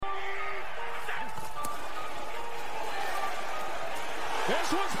This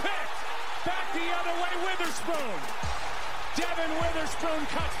was picked. Back the other way, Witherspoon. Devin Witherspoon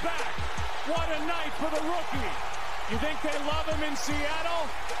cuts back. What a night for the rookie. You think they love him in Seattle?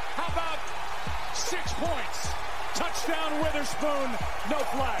 How about 6 points? Touchdown Witherspoon, no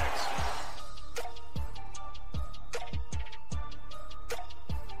flags.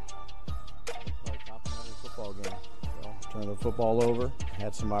 Football game. Turned the football over,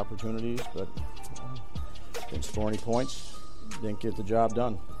 had some opportunities, but didn't score any points, didn't get the job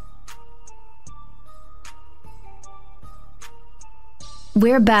done.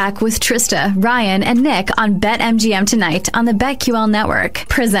 We're back with Trista, Ryan, and Nick on BetMGM tonight on the BetQL Network,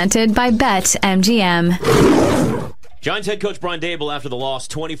 presented by BetMGM. Giants head coach Brian Daboll after the loss,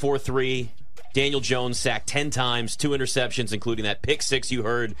 24-3. Daniel Jones sacked 10 times, 2 interceptions, including that pick 6 you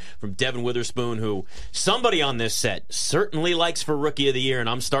heard from Devin Witherspoon, who somebody on this set certainly likes for Rookie of the Year, and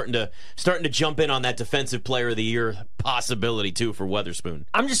I'm starting to jump in on that Defensive Player of the Year possibility, too, for Witherspoon.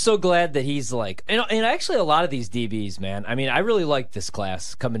 I'm just so glad that he's like, and actually a lot of these DBs, man. I mean, I really like this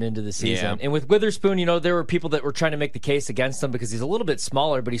class coming into the season. Yeah. And with Witherspoon, you know, there were people that were trying to make the case against him because he's a little bit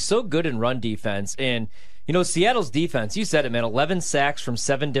smaller, but he's so good in run defense. And you know, Seattle's defense, you said it, man, 11 sacks from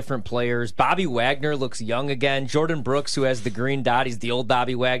 7 different players. Bobby Wagner looks young again. Jordan Brooks, who has the green dot, he's the old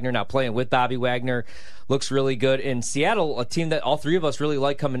Bobby Wagner, now playing with Bobby Wagner, looks really good. In Seattle, a team that all three of us really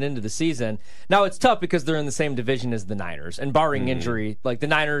like coming into the season. Now, it's tough because they're in the same division as the Niners. And barring injury, like the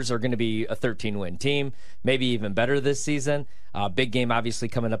Niners are going to be a 13-win team, maybe even better this season. Big game, obviously,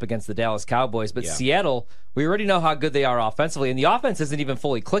 coming up against the Dallas Cowboys. But Seattle, we already know how good they are offensively. And the offense isn't even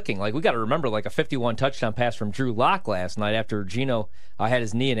fully clicking. Like, we got to remember, like, a 51 touchdown pass from Drew Lock last night after Geno had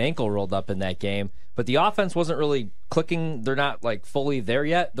his knee and ankle rolled up in that game. But the offense wasn't really clicking. They're not, like, fully there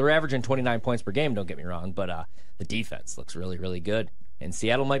yet. They're averaging 29 points per game, don't get me wrong. But the defense looks really, really good. And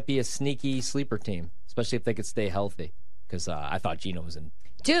Seattle might be a sneaky sleeper team, especially if they could stay healthy. Because I thought Geno was in.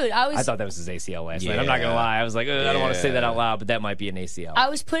 Dude, I thought that was his ACL last night. I'm not going to lie. I was like, I don't want to say that out loud, but that might be an ACL. I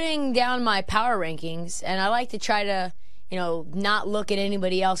was putting down my power rankings, and I like to try to, you know, not look at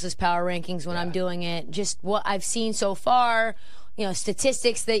anybody else's power rankings when I'm doing it. Just what I've seen so far, you know,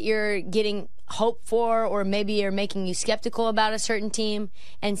 statistics that you're getting hope for or maybe are making you skeptical about a certain team.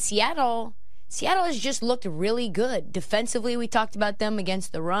 And Seattle has just looked really good. Defensively, we talked about them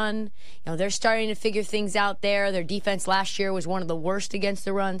against the run. You know, they're starting to figure things out there. Their defense last year was one of the worst against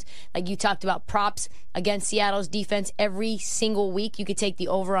the runs. Like you talked about props against Seattle's defense every single week. You could take the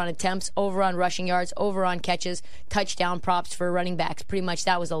over on attempts, over on rushing yards, over on catches, touchdown props for running backs. Pretty much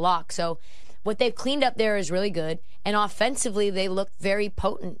that was a lock. So what they've cleaned up there is really good. And offensively, they look very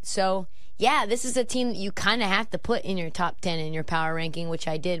potent. So yeah, this is a team that you kind of have to put in your top 10 in your power ranking, which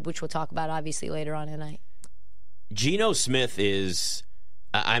I did, which we'll talk about obviously later on tonight. Geno Smith is,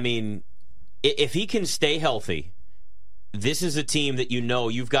 I mean, if he can stay healthy, this is a team that you know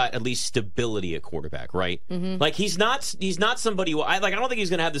you've got at least stability at quarterback, right? Mm-hmm. Like he's not somebody who I don't think he's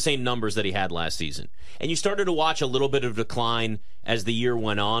going to have the same numbers that he had last season. And you started to watch a little bit of decline as the year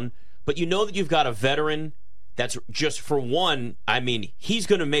went on, but you know that you've got a veteran that's just, for one, I mean, he's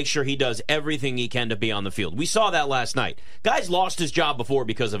going to make sure he does everything he can to be on the field. We saw that last night. Guy's lost his job before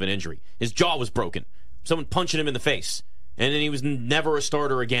because of an injury. His jaw was broken. Someone punching him in the face. And then he was never a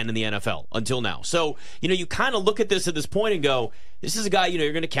starter again in the NFL until now. So, you know, you kind of look at this point and go, this is a guy, you know,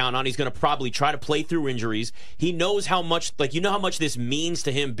 you're going to count on. He's going to probably try to play through injuries. He knows how much, like, you know how much this means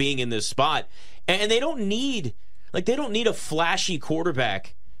to him being in this spot. And they don't need a flashy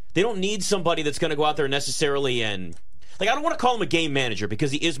quarterback. They don't need somebody that's going to go out there necessarily and, like, I don't want to call him a game manager because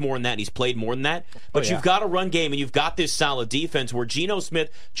he is more than that. He's played more than that. But you've got a run game and you've got this solid defense where Geno Smith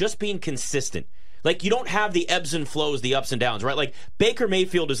just being consistent. Like, you don't have the ebbs and flows, the ups and downs, right? Like, Baker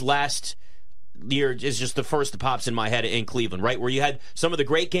Mayfield is last year is just the first that pops in my head in Cleveland, right? Where you had some of the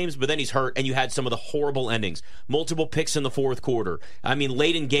great games, but then he's hurt, and you had some of the horrible endings. Multiple picks in the fourth quarter. I mean,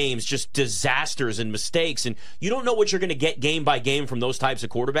 late in games, just disasters and mistakes, and you don't know what you're going to get game by game from those types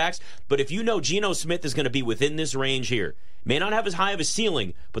of quarterbacks, but if you know Geno Smith is going to be within this range here, may not have as high of a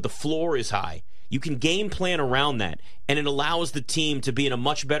ceiling, but the floor is high. You can game plan around that, and it allows the team to be in a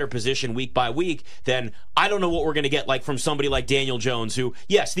much better position week by week than, I don't know what we're going to get like from somebody like Daniel Jones, who,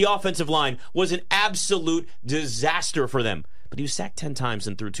 yes, the offensive line was an absolute disaster for them, but he was sacked 10 times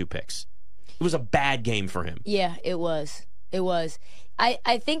and threw 2 picks. It was a bad game for him. Yeah, it was. It was.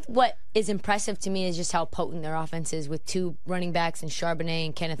 I think what is impressive to me is just how potent their offense is with 2 running backs in Charbonnet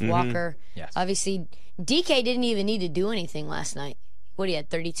and Kenneth Walker. Yes. Obviously, DK didn't even need to do anything last night. What, he had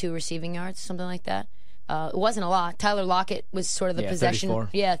 32 receiving yards, something like that. It wasn't a lot. Tyler Lockett was sort of the possession. 34.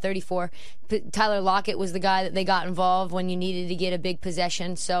 Yeah, 34. Tyler Lockett was the guy that they got involved when you needed to get a big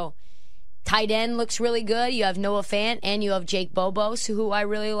possession. So Tight end looks really good. You have Noah Fant, and you have Jake Bobos, who I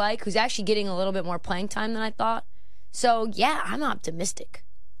really like, who's actually getting a little bit more playing time than I thought. So, yeah, I'm optimistic.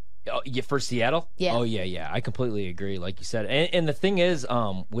 Oh, yeah, for Seattle? Yeah. Oh, yeah. I completely agree, like you said. And the thing is,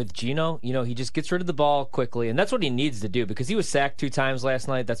 with Geno, he just gets rid of the ball quickly, and that's what he needs to do because he was sacked 2 times last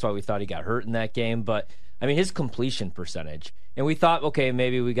night. That's why we thought he got hurt in that game. But, I mean, his completion percentage, and we thought, okay,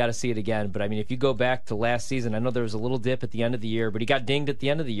 maybe we got to see it again. But, I mean, if you go back to last season, I know there was a little dip at the end of the year, but he got dinged at the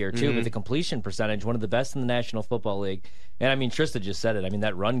end of the year, too, with the completion percentage, one of the best in the National Football League. And, I mean, Trista just said it. I mean,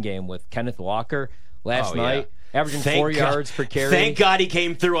 that run game with Kenneth Walker last night, averaging 4 yards per carry. Thank God he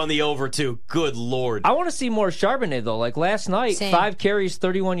came through on the over, too. Good Lord. I want to see more Charbonnet, though. Like last night, 5 carries,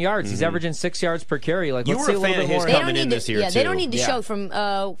 31 yards. He's averaging 6 yards per carry. Like, you let's were see a fan little of bit his more. coming in this year, too. They don't need to show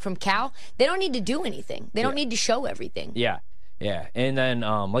from Cal. They don't need to do anything. They don't need to show everything. Yeah. And then,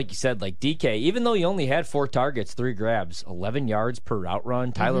 like you said, like DK, even though he only had 4 targets, 3 grabs, 11 yards per route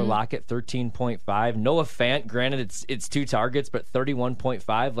run. Tyler Lockett, 13.5. Noah Fant, granted it's 2 targets, but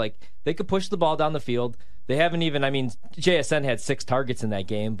 31.5. Like, they could push the ball down the field. They haven't even, I mean, JSN had 6 targets in that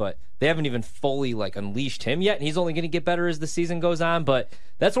game, but they haven't even fully, like, unleashed him yet, and he's only going to get better as the season goes on, but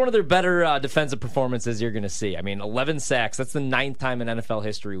that's one of their better defensive performances you're going to see. I mean, 11 sacks, that's the 9th time in NFL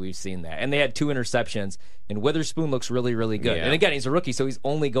history we've seen that, and they had 2 interceptions, and Witherspoon looks really, really good. Yeah. And again, he's a rookie, so he's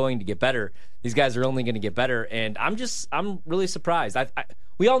only going to get better. These guys are only going to get better, and I'm really surprised.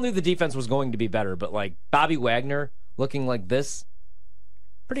 We all knew the defense was going to be better, but, like, Bobby Wagner looking like this,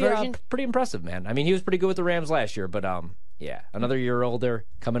 pretty impressive, man. I mean, he was pretty good with the Rams last year, but another year older,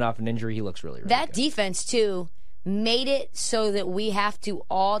 coming off an injury, he looks really, really That good. defense, too, made it so that we have to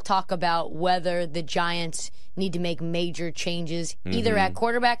all talk about whether the Giants need to make major changes, either at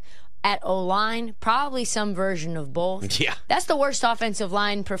quarterback, at O-line, probably some version of both. Yeah. That's the worst offensive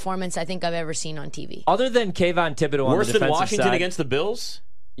line performance I think I've ever seen on TV. Other than Kayvon Thibodeau on the Worse defensive than Washington side, against the Bills?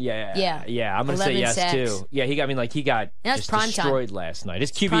 Yeah. I'm going to 11 say yes, sacks. too. Yeah, he got That's just prime destroyed time. last night.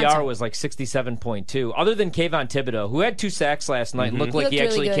 His prime QBR time. was like 67.2. Other than Kayvon Thibodeau, who had 2 sacks last night and looked like He he looked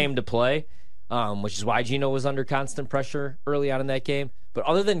actually really good. came to play, which is why Geno was under constant pressure early on in that game. But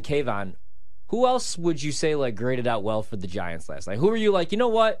other than Kayvon, who else would you say like graded out well for the Giants last night? Who were you like, you know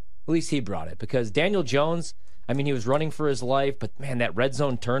what? At least he brought it. Because Daniel Jones, I mean, he was running for his life, but man, that red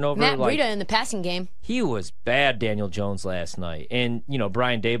zone turnover. Matt like, Breida in the passing game. he was bad, Daniel Jones, last night. And,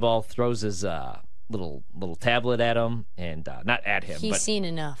 Brian Daboll throws his little tablet at him, and not at him, He's but seen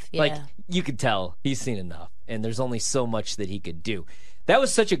enough. Yeah. like you could tell he's seen enough, and there's only so much that he could do. That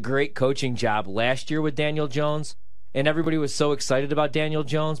was such a great coaching job last year with Daniel Jones, and everybody was so excited about Daniel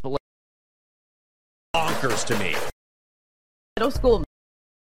Jones, but Bonkers to me. Middle school.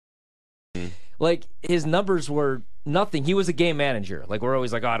 like his numbers were nothing. He was a game manager. Like we're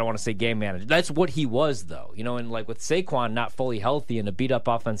always like, oh, I don't want to say game manager. That's what he was, though. And like with Saquon not fully healthy and a beat up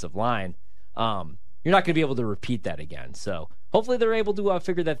offensive line, you're not going to be able to repeat that again. So hopefully they're able to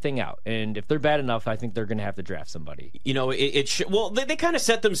figure that thing out. And if they're bad enough, I think they're going to have to draft somebody. They kind of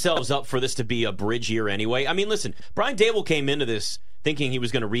set themselves up for this to be a bridge year anyway. I mean, listen, Brian Dable came into this thinking he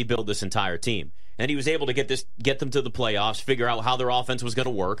was going to rebuild this entire team. And he was able to get them to the playoffs, figure out how their offense was going to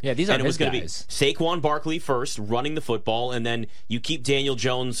work. Yeah, these aren't and it was his going to be guys. Saquon Barkley first, running the football, and then you keep Daniel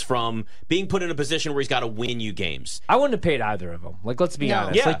Jones from being put in a position where he's got to win you games. I wouldn't have paid either of them. Like, let's be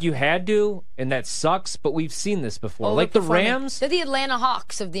honest. Yeah. Like, you had to, and that sucks, but we've seen this before. Like, the Overperforming. Rams. They're the Atlanta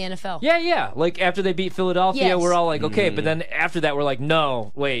Hawks of the NFL. Yeah. Like, after they beat Philadelphia, Yes. we're all like, okay. But then after that, we're like,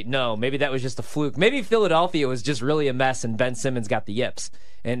 no. Maybe that was just a fluke. Maybe Philadelphia was just really a mess, and Ben Simmons got the yips,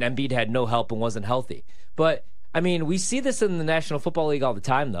 and Embiid had no help and wasn't healthy. But, I mean, we see this in the National Football League all the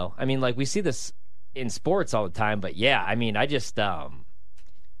time, though. I mean, like, we see this in sports all the time. But, yeah, I mean, I just...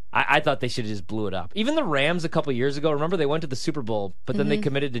 I thought they should have just blew it up. Even the Rams a couple years ago, remember they went to the Super Bowl, but then they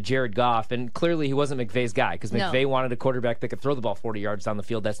committed to Jared Goff, and clearly he wasn't McVay's guy because McVay wanted a quarterback that could throw the ball 40 yards down the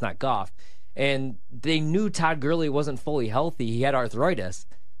field. That's not Goff. And they knew Todd Gurley wasn't fully healthy. He had arthritis,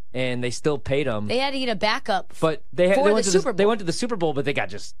 and they still paid him. They had to get a backup But for the Super Bowl. They went to the Super Bowl, but they got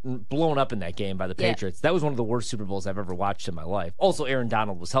just blown up in that game by the Patriots. That was one of the worst Super Bowls I've ever watched in my life. Also, Aaron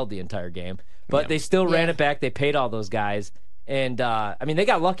Donald was held the entire game, but they still ran it back. They paid all those guys. And, I mean, they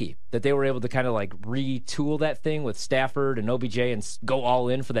got lucky that they were able to kind of, like, retool that thing with Stafford and OBJ and go all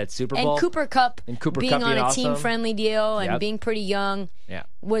in for that Super Bowl. And Cooper Kupp being on a awesome. team-friendly deal and being pretty young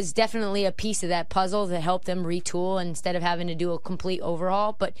was definitely a piece of that puzzle that helped them retool instead of having to do a complete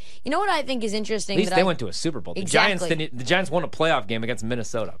overhaul. But you know what I think is interesting? At least they went to a Super Bowl. Exactly. The Giants won a playoff game against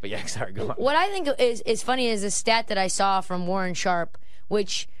Minnesota. But, yeah, sorry, go on. What I think is funny is a stat that I saw from Warren Sharp,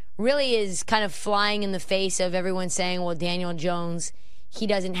 which really is kind of flying in the face of everyone saying, well, Daniel Jones, he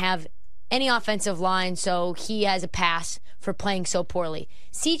doesn't have any offensive line, so he has a pass for playing so poorly.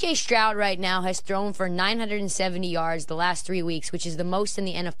 C.J. Stroud right now has thrown for 970 yards the last 3 weeks, which is the most in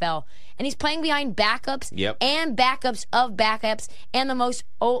the NFL. And he's playing behind backups and backups of backups and the most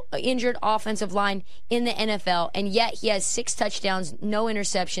injured offensive line in the NFL. And yet he has 6 touchdowns, no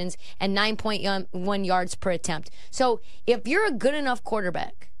interceptions, and 9.1 yards per attempt. So if you're a good enough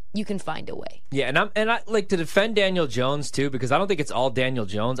quarterback, you can find a way. Yeah, and I like to defend Daniel Jones, too, because I don't think it's all Daniel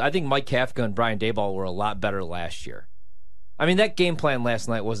Jones. I think Mike Kafka and Brian Daboll were a lot better last year. I mean, that game plan last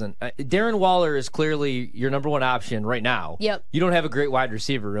night wasn't... Darren Waller is clearly your number one option right now. Yep. You don't have a great wide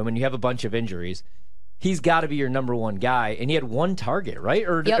receiver room, and you have a bunch of injuries. He's got to be your number one guy, and he had 1 target, right?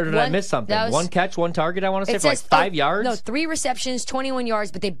 Or did I miss something? 1 catch, 1 target, I want to say, for like 5 yards? No, 3 receptions, 21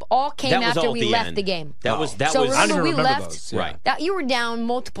 yards, but they all came after we left the game. That was. I don't we remember left, those. Right. You were down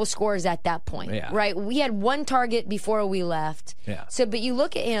multiple scores at that point, right? We had 1 target before we left. Yeah. So, but you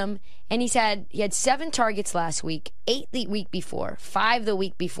look at him, and he had 7 targets last week, 8 the week before, 5 the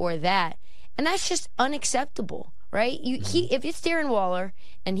week before that, and that's just unacceptable. Right? If it's Darren Waller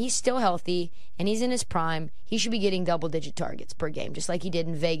and he's still healthy and he's in his prime, he should be getting double-digit targets per game, just like he did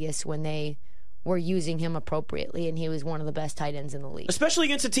in Vegas when they were using him appropriately, and he was one of the best tight ends in the league. Especially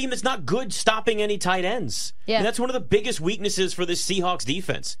against a team that's not good stopping any tight ends. Yeah. And that's one of the biggest weaknesses for this Seahawks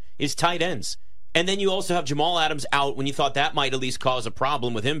defense is tight ends. And then you also have Jamal Adams out when you thought that might at least cause a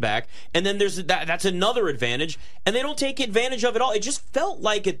problem with him back. And then that's another advantage, and they don't take advantage of it all. It just felt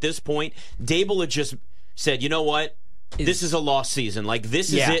like at this point, Dable had just said, you know what? This is a lost season. Like,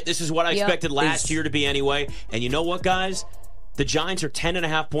 this is it. This is what I expected last year to be anyway. And you know what, guys? The Giants are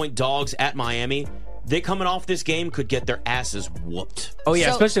 10.5-point dogs at Miami. They coming off this game could get their asses whooped. Oh,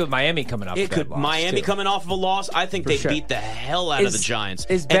 yeah, especially with Miami coming off of that loss, Miami too. coming off of a loss, I think they beat the hell out of the Giants.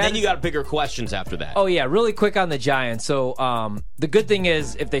 And then you got bigger questions after that. Oh, yeah, really quick on the Giants. So the good thing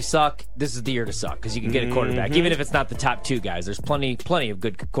is if they suck, this is the year to suck because you can get a quarterback. Even if it's not the top 2 guys, there's plenty of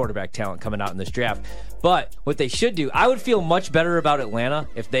good quarterback talent coming out in this draft. But what they should do, I would feel much better about Atlanta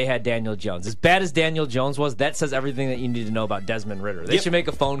if they had Daniel Jones. As bad as Daniel Jones was, that says everything that you need to know about Desmond Ridder. They should make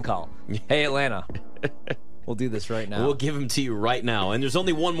a phone call. Hey, Atlanta. We'll do this right now. We'll give him to you right now. And there's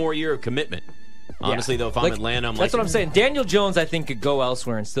only 1 more year of commitment. Honestly, though, if I'm Atlanta, I'm that's what I'm saying. Daniel Jones, I think, could go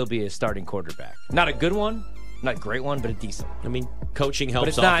elsewhere and still be a starting quarterback. Not a good one, not a great one, but a decent one. I mean, coaching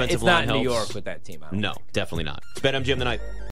helps, but offensive line helps. It's not New York with that team. No, definitely not. It's BetMGM tonight.